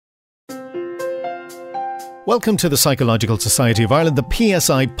Welcome to the Psychological Society of Ireland, the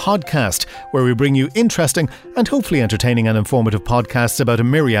PSI podcast, where we bring you interesting and hopefully entertaining and informative podcasts about a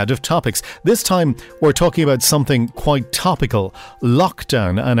myriad of topics. This time, we're talking about something quite topical,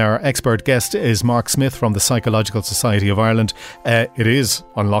 lockdown, and our expert guest is Mark Smith from the Psychological Society of Ireland. It is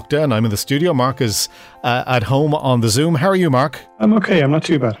on lockdown. I'm in the studio. Mark is at home on the Zoom. How are you, Mark? I'm okay. I'm not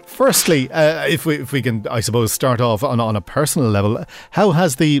too bad. Firstly, if we can, I suppose, start off on a personal level, how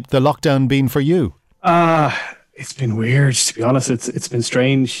has the lockdown been for you? It's been weird, to be honest. It's been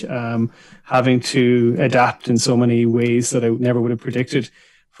strange, having to adapt in so many ways that I never would have predicted,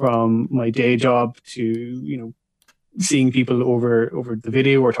 from my day job to, seeing people over the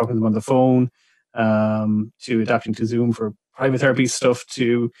video or talking to them on the phone, to adapting to Zoom for private therapy stuff,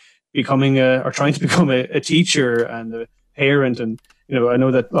 to becoming trying to become a teacher and a parent. And, I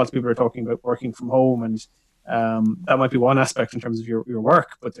know that lots of people are talking about working from home, and that might be one aspect in terms of your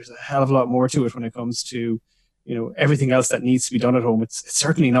work, but there's a hell of a lot more to it when it comes to, everything else that needs to be done at home. It's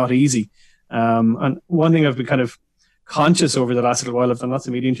certainly not easy. And one thing I've been kind of conscious over the last little while, I've done lots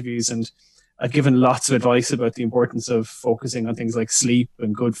of media interviews and I've given lots of advice about the importance of focusing on things like sleep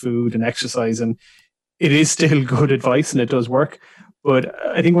and good food and exercise. And it is still good advice and it does work. But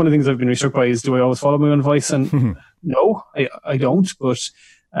I think one of the things I've been really struck by is, do I always follow my own advice? And no, I don't. But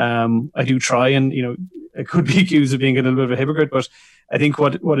I do try, and I could be accused of being a little bit of a hypocrite, but I think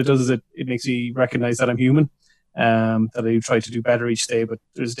what it does is it makes me recognize that I'm human, that I do try to do better each day, but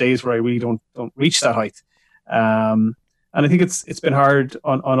there's days where I really don't reach that height. And I think it's been hard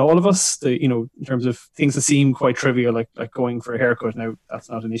on all of us, in terms of things that seem quite trivial, like going for a haircut. Now, that's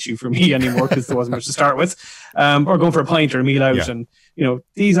not an issue for me anymore because there wasn't much to start with, or going for a pint or a meal out. Yeah. And,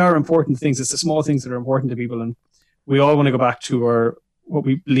 these are important things. It's the small things that are important to people. And we all want to go back to what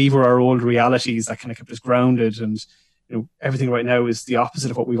we believe are our old realities that kind of kept us grounded. And, everything right now is the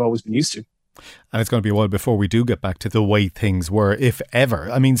opposite of what we've always been used to. And it's going to be a while before we do get back to the way things were, if ever.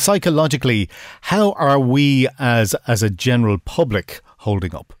 I mean, psychologically, how are we as a general public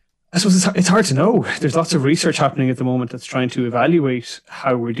holding up? I suppose it's hard to know. There's lots of research happening at the moment that's trying to evaluate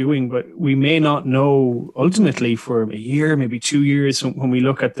how we're doing, but we may not know ultimately for a year, maybe 2 years, when we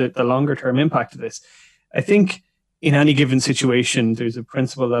look at the longer term impact of this. I think in any given situation, there's a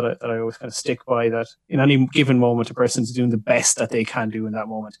principle that I always kind of stick by, that in any given moment, a person's doing the best that they can do in that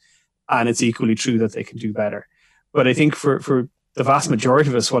moment. And it's equally true that they can do better. But I think for the vast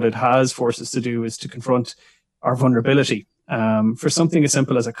majority of us, what it has forced us to do is to confront our vulnerability. For something as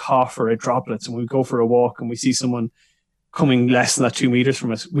simple as a cough or a droplets, and we go for a walk and we see someone coming less than that 2 meters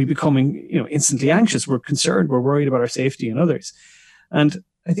from us, we becoming, instantly anxious. We're concerned. We're worried about our safety and others. And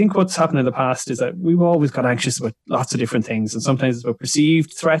I think what's happened in the past is that we've always got anxious about lots of different things. And sometimes it's about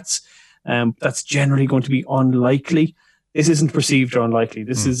perceived threats. That's generally going to be unlikely. This isn't perceived or unlikely.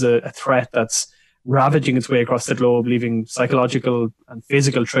 This is a threat that's ravaging its way across the globe, leaving psychological and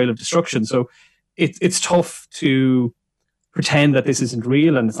physical trail of destruction. So it's tough to pretend that this isn't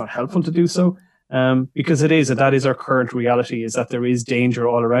real, and it's not helpful to do so, because it is, and that is our current reality, is that there is danger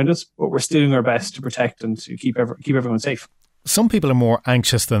all around us, but we're still doing our best to protect and to keep everyone safe. Some people are more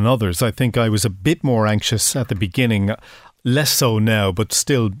anxious than others. I think I was a bit more anxious at the beginning, less so now, but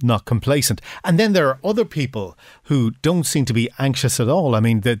still not complacent. And then there are other people who don't seem to be anxious at all. I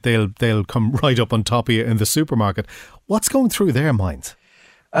mean, they'll come right up on top of you in the supermarket. What's going through their minds?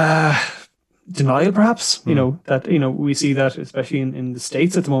 Denial, perhaps. We see that especially in the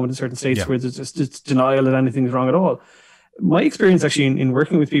States at the moment, in certain states, where there's just denial that anything's wrong at all. My experience actually in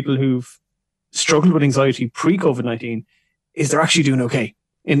working with people who've struggled with anxiety pre-COVID-19 is they're actually doing okay.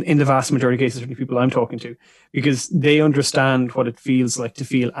 In the vast majority of cases, certainly people I'm talking to, because they understand what it feels like to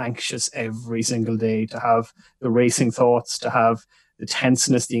feel anxious every single day, to have the racing thoughts, to have the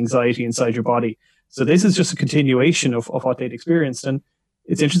tenseness, the anxiety inside your body. So this is just a continuation of what they'd experienced. And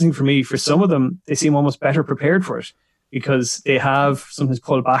it's interesting for me, for some of them, they seem almost better prepared for it, because they have sometimes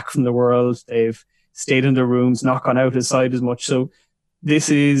pulled back from the world. They've stayed in their rooms, not gone outside as much. So this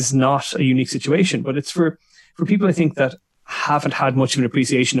is not a unique situation, but it's for people, I think, that haven't had much of an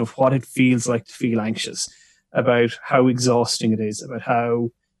appreciation of what it feels like to feel anxious, about how exhausting it is, about how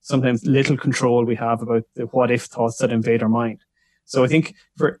sometimes little control we have about the what if thoughts that invade our mind. So I think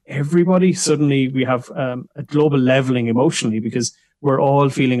for everybody, suddenly we have a global leveling emotionally, because we're all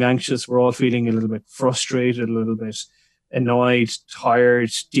feeling anxious. We're all feeling a little bit frustrated, a little bit annoyed,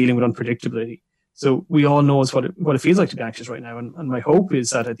 tired, dealing with unpredictability. So we all know what it feels like to be anxious right now. And my hope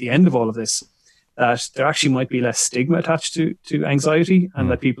is that at the end of all of this, that there actually might be less stigma attached to anxiety, and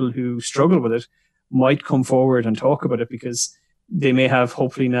that people who struggle with it might come forward and talk about it, because they may have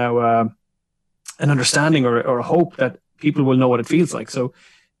hopefully now an understanding or a hope that people will know what it feels like. So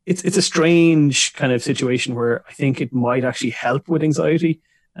it's a strange kind of situation where I think it might actually help with anxiety.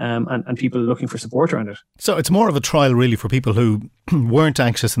 And people looking for support around it. So it's more of a trial really for people who weren't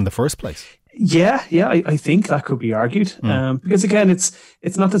anxious in the first place. Yeah, I think that could be argued. Because again, it's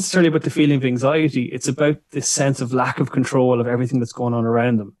not necessarily about the feeling of anxiety. It's about this sense of lack of control of everything that's going on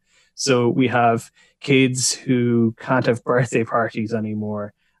around them. So we have kids who can't have birthday parties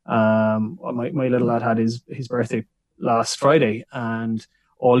anymore. My little lad had his birthday last Friday, and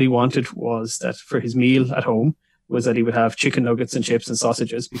all he wanted was that for his meal at home was that he would have chicken nuggets and chips and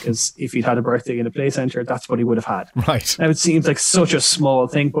sausages, because if he'd had a birthday in a play centre, that's what he would have had. Right. Now, it seems like such a small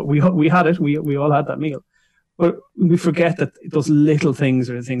thing, but we had it. We all had that meal. But we forget that those little things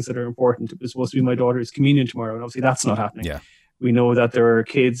are the things that are important. It was supposed to be my daughter's communion tomorrow, and obviously that's not happening. Yeah. We know that there are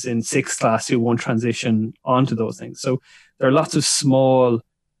kids in sixth class who won't transition onto those things. So there are lots of small,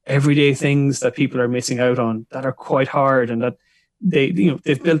 everyday things that people are missing out on that are quite hard, and that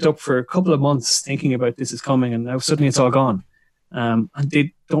they've built up for a couple of months thinking about this is coming, and now suddenly it's all gone. And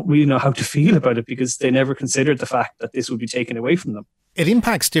they don't really know how to feel about it because they never considered the fact that this would be taken away from them. It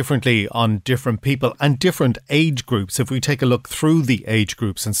impacts differently on different people and different age groups. If we take a look through the age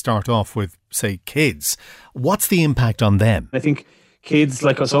groups and start off with, say, kids, what's the impact on them? I think kids,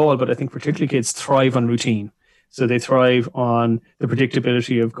 like us all, but I think particularly kids, thrive on routine. So they thrive on the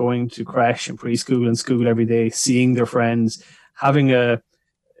predictability of going to creche and preschool and school every day, seeing their friends, having a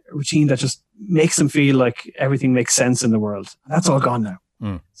routine that just makes them feel like everything makes sense in the world. That's all gone now.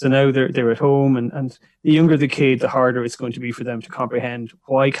 So now they're at home, and the younger the kid, the harder it's going to be for them to comprehend,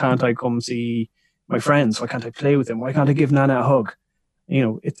 why can't I come see my friends? Why can't I play with them? Why can't I give Nana a hug?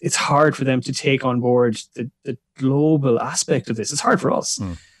 It's hard for them to take on board the global aspect of this. It's hard for us.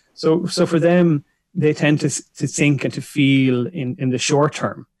 So for them, they tend to think and to feel in the short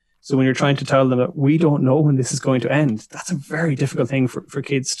term. So when you're trying to tell them that we don't know when this is going to end, that's a very difficult thing for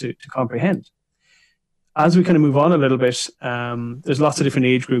kids to comprehend. As we kind of move on a little bit, there's lots of different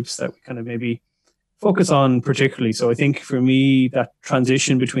age groups that we kind of maybe focus on particularly. So I think for me, that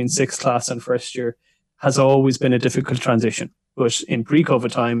transition between sixth class and first year has always been a difficult transition. But in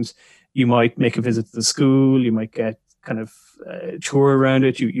pre-COVID times, you might make a visit to the school, you might get kind of a tour around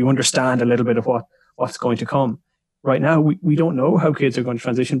it, you understand a little bit of what's going to come. Right now, we don't know how kids are going to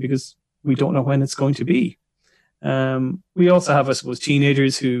transition because we don't know when it's going to be. We also have, I suppose,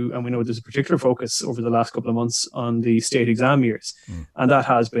 teenagers and we know there's a particular focus over the last couple of months on the state exam years. And that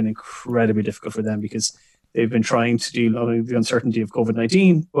has been incredibly difficult for them because they've been trying to deal not only with the uncertainty of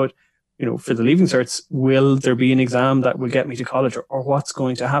COVID-19, but, for the Leaving Certs, will there be an exam that will get me to college or what's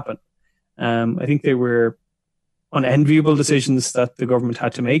going to happen? I think they were unenviable decisions that the government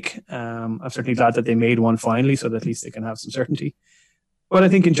had to make. I'm certainly glad that they made one finally so that at least they can have some certainty. But I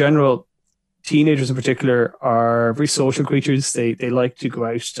think in general, teenagers in particular are very social creatures. They like to go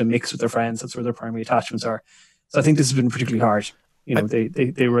out to mix with their friends. That's where their primary attachments are. So I think this has been particularly hard.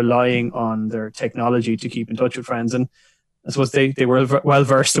 They're relying on their technology to keep in touch with friends. And I suppose they were well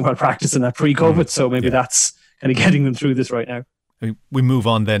versed and well practiced in that pre-COVID. So maybe that's kind of getting them through this right now. We move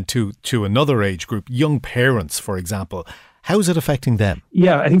on then to another age group, young parents, for example. How is it affecting them?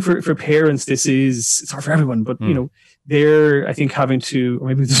 Yeah, I think for parents, it's hard for everyone, but they're, I think, having to, or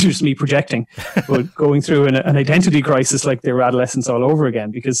maybe this is just me projecting, but going through an identity crisis like they were adolescents all over again,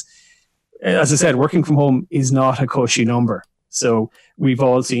 because as I said, working from home is not a cushy number. So we've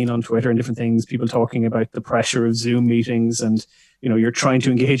all seen on Twitter and different things, people talking about the pressure of Zoom meetings and, you're trying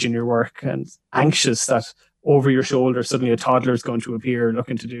to engage in your work and anxious that over your shoulder, suddenly a toddler is going to appear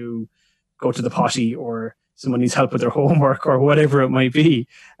looking to go to the potty, or someone needs help with their homework or whatever it might be.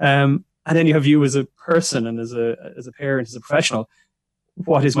 And then you have you as a person and as a parent, as a professional.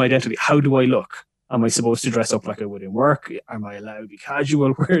 What is my identity? How do I look? Am I supposed to dress up like I would in work? Am I allowed to be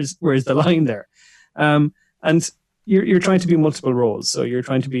casual? Where's the line there? And you're trying to be multiple roles. So you're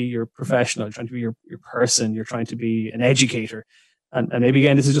trying to be your professional, you're trying to be your person, you're trying to be an educator. And maybe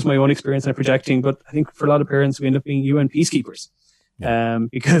again, this is just my own experience I'm projecting, but I think for a lot of parents, we end up being UN peacekeepers.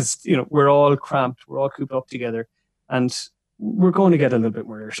 Because, we're all cramped, we're all cooped up together, and we're going to get a little bit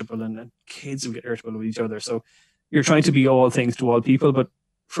more irritable, and kids will get irritable with each other. So you're trying to be all things to all people, but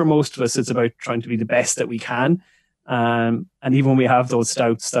for most of us, it's about trying to be the best that we can. And even when we have those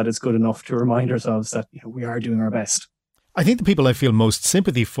doubts, that it's good enough to remind ourselves that we are doing our best. I think the people I feel most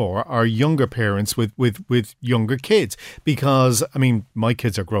sympathy for are younger parents with younger kids, because, I mean, my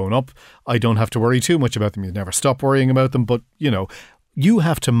kids are growing up. I don't have to worry too much about them. You never stop worrying about them. But, You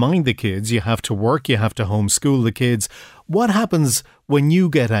have to mind the kids, you have to work, you have to homeschool the kids. What happens when you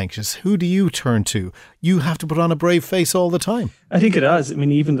get anxious? Who do you turn to? You have to put on a brave face all the time. I think it has. I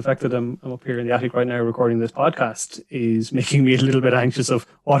mean, even the fact that I'm up here in the attic right now recording this podcast is making me a little bit anxious of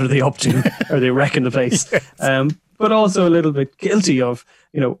what are they up to? Are they wrecking the place? Yes. But also a little bit guilty of,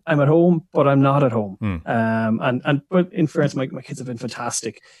 I'm at home, but I'm not at home. But in fairness, my kids have been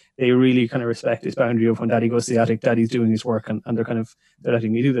fantastic. They really kind of respect this boundary of when daddy goes to the attic, daddy's doing his work, and they're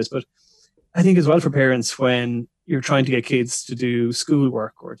letting me do this. But I think as well for parents, when you're trying to get kids to do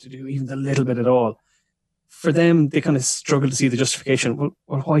schoolwork or to do even a little bit at all, for them, they kind of struggle to see the justification.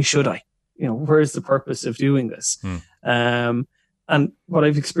 Well, why should I? Where's the purpose of doing this? And what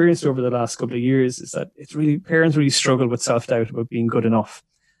I've experienced over the last couple of years is that parents really struggle with self-doubt about being good enough.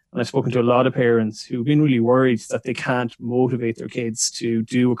 And I've spoken to a lot of parents who've been really worried that they can't motivate their kids to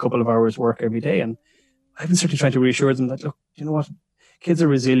do a couple of hours work every day. And I've been certainly trying to reassure them that, look, you know what? Kids are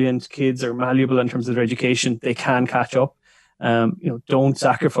resilient. Kids are malleable in terms of their education. They can catch up. Don't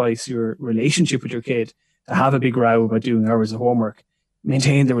sacrifice your relationship with your kid to have a big row about doing hours of homework.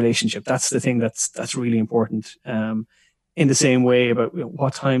 Maintain the relationship. That's the thing that's really important. In the same way about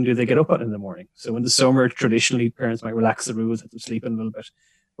what time do they get up at in the morning. So in the summer, traditionally, parents might relax the rules, let them sleep in a little bit.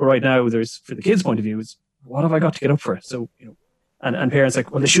 But right now, for the kids' point of view, is what have I got to get up for? So, and parents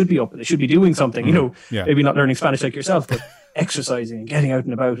like, well, they should be up and they should be doing something, maybe not learning Spanish like yourself, but exercising and getting out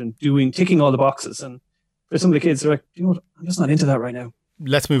and about and ticking all the boxes. And for some of the kids, they're like, I'm just not into that right now.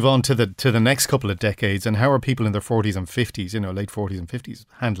 Let's move on to the next couple of decades. And how are people in their 40s and 50s, late 40s and 50s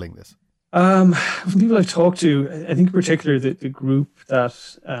handling this? From people I've talked to, I think in particular the group that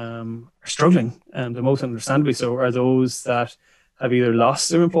are struggling, and the most understandably so, are those that have either lost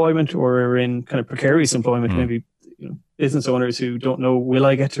their employment or are in kind of precarious employment, maybe business owners who don't know, will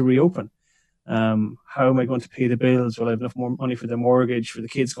I get to reopen? How am I going to pay the bills? Will I have enough more money for the mortgage, for the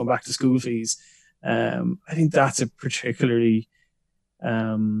kids going back to school fees? I think that's a particularly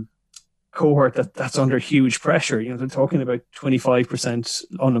cohort that's under huge pressure. They're talking about 25%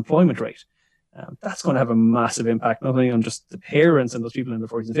 unemployment rate. That's going to have a massive impact, not only on just the parents and those people in their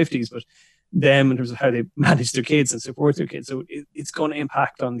 40s and 50s, but them in terms of how they manage their kids and support their kids. So it's going to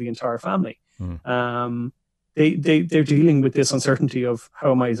impact on the entire family. They're dealing with this uncertainty of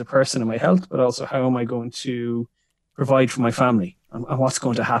how am I as a person in my health, but also how am I going to provide for my family and what's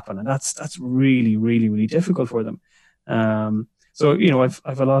going to happen. And that's really, really, really difficult for them. So,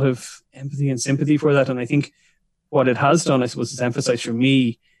 I've a lot of empathy and sympathy for that. And I think what it has done, I suppose, is emphasize for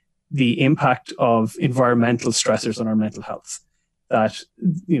me the impact of environmental stressors on our mental health. That,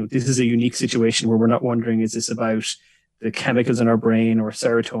 this is a unique situation where we're not wondering, is this about the chemicals in our brain or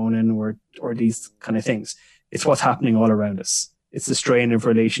serotonin or these kind of things? It's what's happening all around us. It's the strain of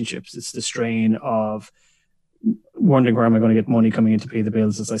relationships. It's the strain of wondering where am I going to get money coming in to pay the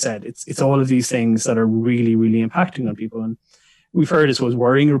bills, as I said. It's all of these things that are really, really impacting on people. And we've heard, I suppose,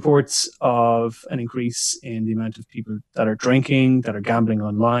 worrying reports of an increase in the amount of people that are drinking, that are gambling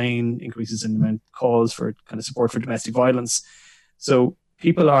online, increases in the amount of calls for kind of support for domestic violence. So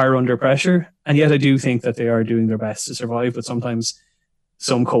people are under pressure, and yet I do think that they are doing their best to survive, but sometimes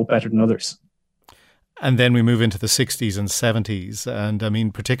some cope better than others. And then we move into the 60s and 70s, and I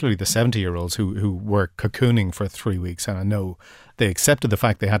mean, particularly the 70-year-olds who were cocooning for 3 weeks, and I know they accepted the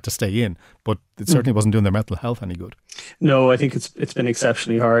fact they had to stay in, but it certainly wasn't doing their mental health any good. No, I think it's been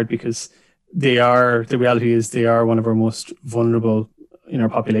exceptionally hard because the reality is they are one of our most vulnerable in our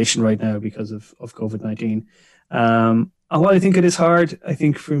population right now because of COVID-19. And while I think it is hard, I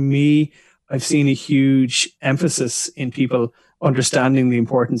think for me, I've seen a huge emphasis in people understanding the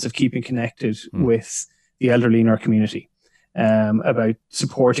importance of keeping connected with the elderly in our community, about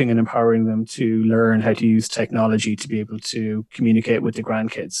supporting and empowering them to learn how to use technology to be able to communicate with the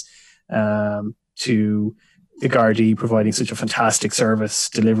grandkids, to the Gardaí providing such a fantastic service,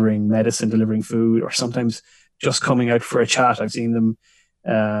 delivering medicine, delivering food, or sometimes just coming out for a chat. I've seen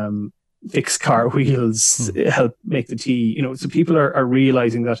them fix car wheels, help make the tea. So people are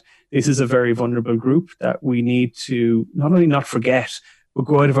realizing that this is a very vulnerable group that we need to not only not forget, but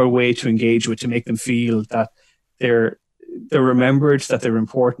go out of our way to engage with, to make them feel that they're remembered, that they're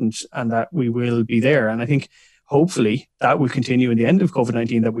important, and that we will be there. And I think hopefully that will continue in the end of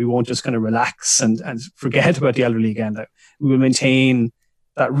COVID-19, that we won't just kind of relax and forget about the elderly again, that we will maintain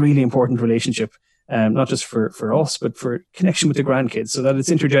that really important relationship, not just for us, but for connection with the grandkids, so that it's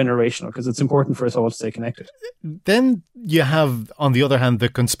intergenerational, because it's important for us all to stay connected. Then you have, on the other hand, the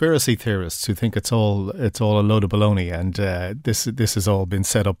conspiracy theorists who think it's all a load of baloney, and this has all been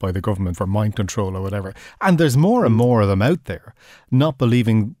set up by the government for mind control or whatever. And there's more and more of them out there, not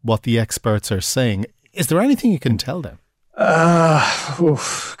believing what the experts are saying. Is there anything you can tell them?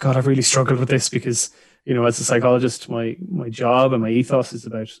 God, I've really struggled with this because, as a psychologist, my job and my ethos is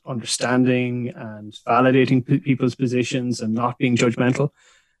about understanding and validating people's positions and not being judgmental.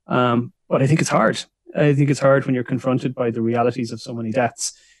 But I think it's hard. I think it's hard when you're confronted by the realities of so many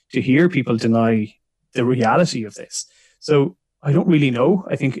deaths to hear people deny the reality of this. So I don't really know.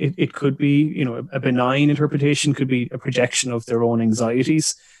 I think it could be, a benign interpretation could be a projection of their own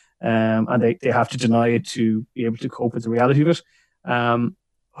anxieties. And they have to deny it to be able to cope with the reality of it.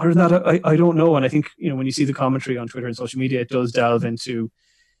 Other than that, I don't know. And I think, when you see the commentary on Twitter and social media, it does delve into,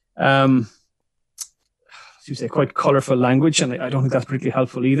 as you say, quite colourful language. And I don't think that's particularly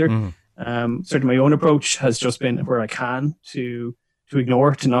helpful either. Certainly my own approach has just been where I can to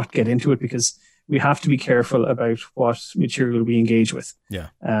ignore, to not get into it, because we have to be careful about what material we engage with. Yeah.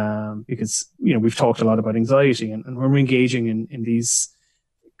 Because, we've talked a lot about anxiety, and when we're engaging in these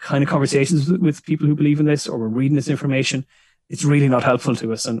kind of conversations with people who believe in this, or we're reading this information, it's really not helpful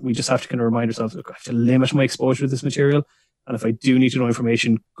to us. And we just have to kind of remind ourselves, look, I have to limit my exposure to this material. And if I do need to know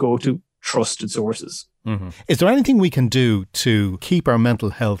information, go to trusted sources. Mm-hmm. Is there anything we can do to keep our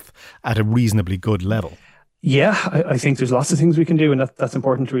mental health at a reasonably good level? Yeah, I think there's lots of things we can do. And that's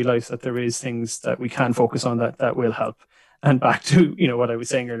important to realize, that there is things that we can focus on that will help. And back to, what I was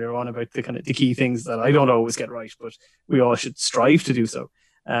saying earlier on about the key things that I don't always get right, but we all should strive to do so.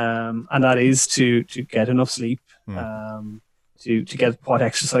 And that is to get enough sleep, to get what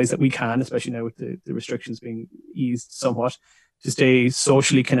exercise that we can, especially now with the restrictions being eased somewhat, to stay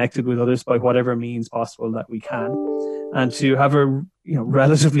socially connected with others by whatever means possible that we can, and to have a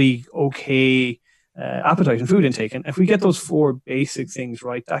relatively okay appetite and food intake. And if we get those four basic things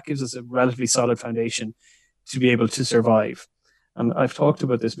right, that gives us a relatively solid foundation to be able to survive. And I've talked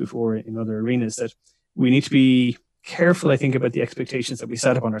about this before in other arenas, that we need to be careful, I think, about the expectations that we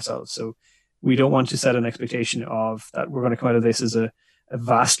set up on ourselves. So we don't want to set an expectation of that we're going to come out of this as a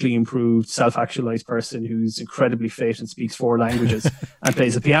vastly improved, self-actualized person who's incredibly fit and speaks 4 languages and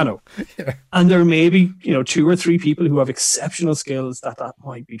plays the piano. Yeah. And there may be, 2 or 3 people who have exceptional skills that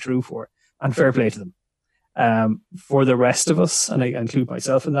might be true for, and fair play to them. For the rest of us, and I include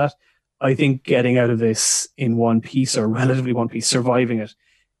myself in that, I think getting out of this in one piece, or relatively one piece, surviving it,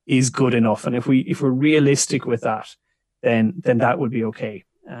 is good enough. And if we're realistic with that, then that would be okay.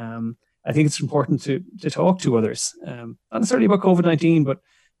 I think it's important to talk to others, not necessarily about COVID-19, but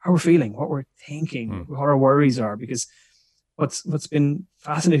how we're feeling, what we're thinking, what our worries are. Because what's been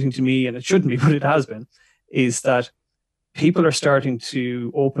fascinating to me, and it shouldn't be, but it has been, is that people are starting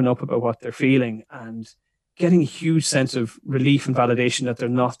to open up about what they're feeling and getting a huge sense of relief and validation that they're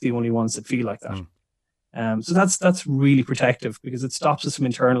not the only ones that feel like that. So that's really protective, because it stops us from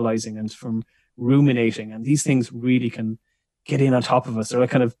internalizing and from ruminating. And these things really can get in on top of us. They're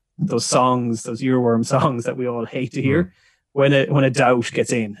like kind of those songs, those earworm songs that we all hate to hear. When a doubt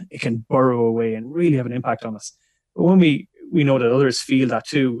gets in, it can burrow away and really have an impact on us. But when we know that others feel that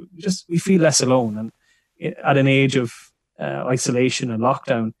too, we feel less alone. And at an age of isolation and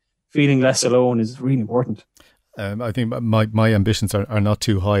lockdown, feeling less alone is really important. I think my ambitions are not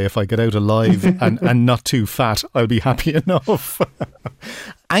too high. If I get out alive and not too fat, I'll be happy enough.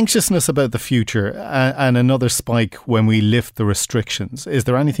 Anxiousness about the future and another spike when we lift the restrictions. Is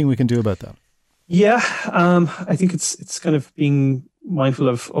there anything we can do about that? Yeah, I think it's kind of being mindful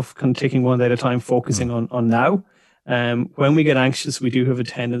of kind of taking one day at a time, focusing on now. When we get anxious, we do have a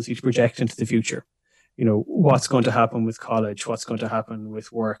tendency to project into the future. What's going to happen with college, what's going to happen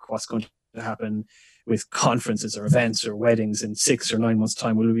with work, what's going to happen with conferences or events or weddings in 6 or 9 months'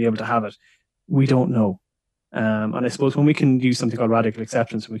 time. Will we be able to have it? We don't know. And I suppose when we can use something called radical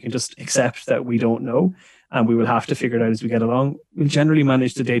acceptance, we can just accept that we don't know, and we will have to figure it out as we get along, we'll generally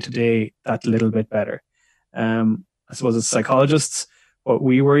manage the day-to-day that little bit better. I suppose as psychologists, what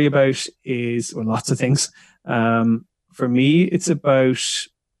we worry about is, lots of things. For me, it's about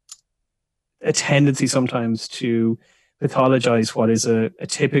a tendency sometimes to pathologize what is a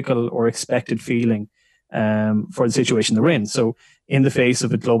typical or expected feeling for the situation they're in. So in the face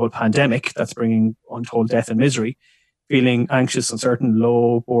of a global pandemic that's bringing untold death and misery, feeling anxious, uncertain,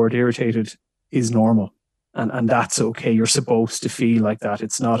 low, bored, irritated is normal. And that's okay. You're supposed to feel like that.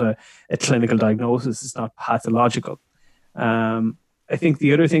 It's not a clinical diagnosis. It's not pathological. I think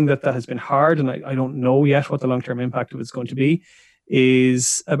the other thing that has been hard, and I don't know yet what the long-term impact of it's going to be,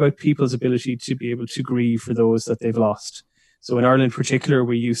 is about people's ability to be able to grieve for those that they've lost. So in Ireland in particular,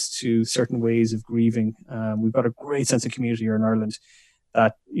 we're used to certain ways of grieving. We've got a great sense of community here in Ireland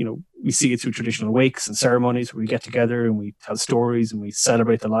that, we see it through traditional wakes and ceremonies where we get together and we tell stories and we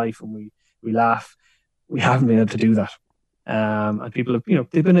celebrate the life and we laugh. We haven't been able to do that. And people have,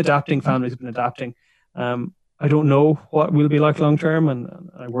 they've been adapting, families have been adapting. I don't know what we'll be like long term, and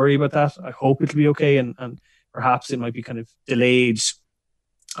I worry about that. I hope it'll be okay, and perhaps it might be kind of delayed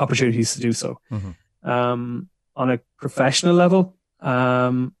opportunities to do so. On a professional level,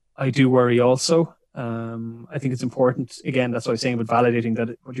 I do worry also. I think it's important, again, that's what I was saying about validating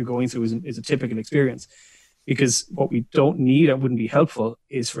that what you're going through is a typical experience. Because what we don't need and wouldn't be helpful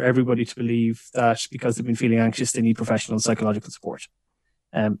is for everybody to believe that because they've been feeling anxious, they need professional psychological support.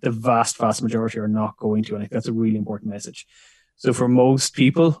 The vast majority are not going to. And I think that's a really important message. So for most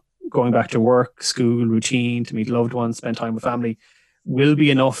people, going back to work, school, routine, to meet loved ones, spend time with family, will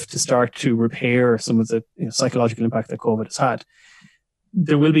be enough to start to repair some of the psychological impact that COVID has had.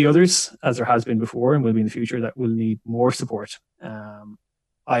 There will be others, as there has been before and will be in the future, that will need more support.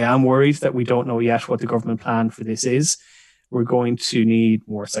 I am worried that we don't know yet what the government plan for this is. We're going to need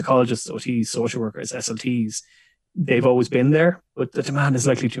more psychologists, OTs, social workers, SLTs. They've always been there, but the demand is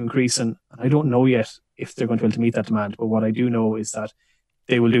likely to increase. And I don't know yet if they're going to be able to meet that demand. But what I do know is that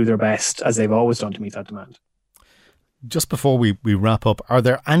they will do their best, as they've always done, to meet that demand. Just before we wrap up, are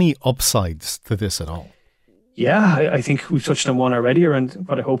there any upsides to this at all? Yeah, I think we've touched on one already around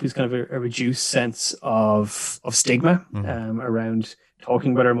what I hope is kind of a reduced sense of stigma around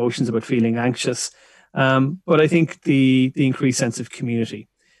talking about our emotions, about feeling anxious. But I think the increased sense of community,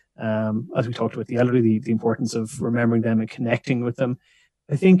 as we talked about the elderly, the importance of remembering them and connecting with them.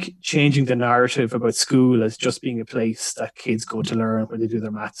 I think changing the narrative about school as just being a place that kids go to learn where they do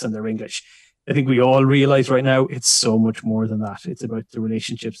their maths and their English. I think we all realize right now it's so much more than that. It's about the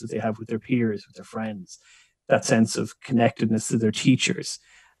relationships that they have with their peers, with their friends, that sense of connectedness to their teachers.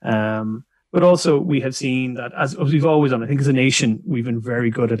 But also we have seen that, as we've always done, I think as a nation, we've been very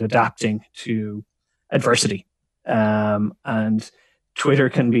good at adapting to adversity. And Twitter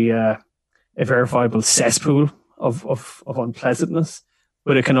can be a verifiable cesspool of unpleasantness,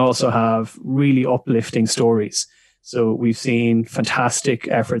 but it can also have really uplifting stories. So we've seen fantastic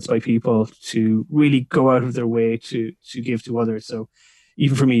efforts by people to really go out of their way to give to others. So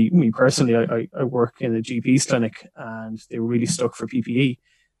even for me personally, I work in a GP's clinic and they were really stuck for PPE.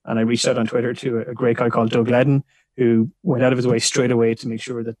 And I reached out on Twitter to a great guy called Doug Ledden, who went out of his way straight away to make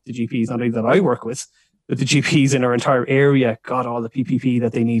sure that the GPs, not only that I work with, but the GPs in our entire area got all the PPE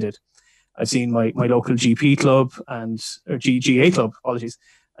that they needed. I've seen my local GP club GA club,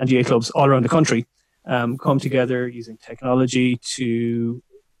 and GA clubs all around the country come together using technology to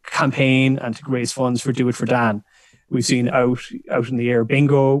campaign and to raise funds for Do It for Dan. We've seen out in the air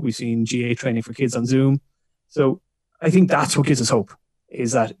bingo. We've seen GA training for kids on Zoom. So I think that's what gives us hope,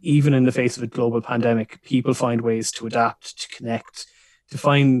 is that even in the face of a global pandemic, people find ways to adapt, to connect, to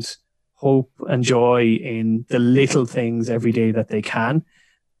find hope and joy in the little things every day that they can.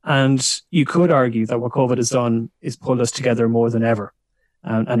 And you could argue that what COVID has done is pulled us together more than ever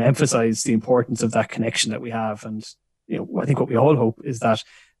and emphasize the importance of that connection that we have. And I think what we all hope is that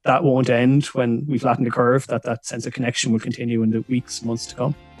won't end when we flatten the curve, that sense of connection will continue in the weeks, months to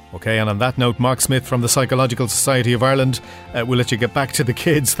come. Okay, and on that note, Mark Smith from the Psychological Society of Ireland, we'll let you get back to the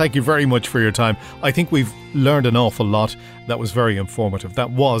kids. Thank you very much for your time. I think we've learned an awful lot. That was very informative.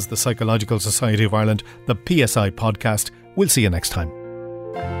 That was the Psychological Society of Ireland, the PSI podcast. We'll see you next time.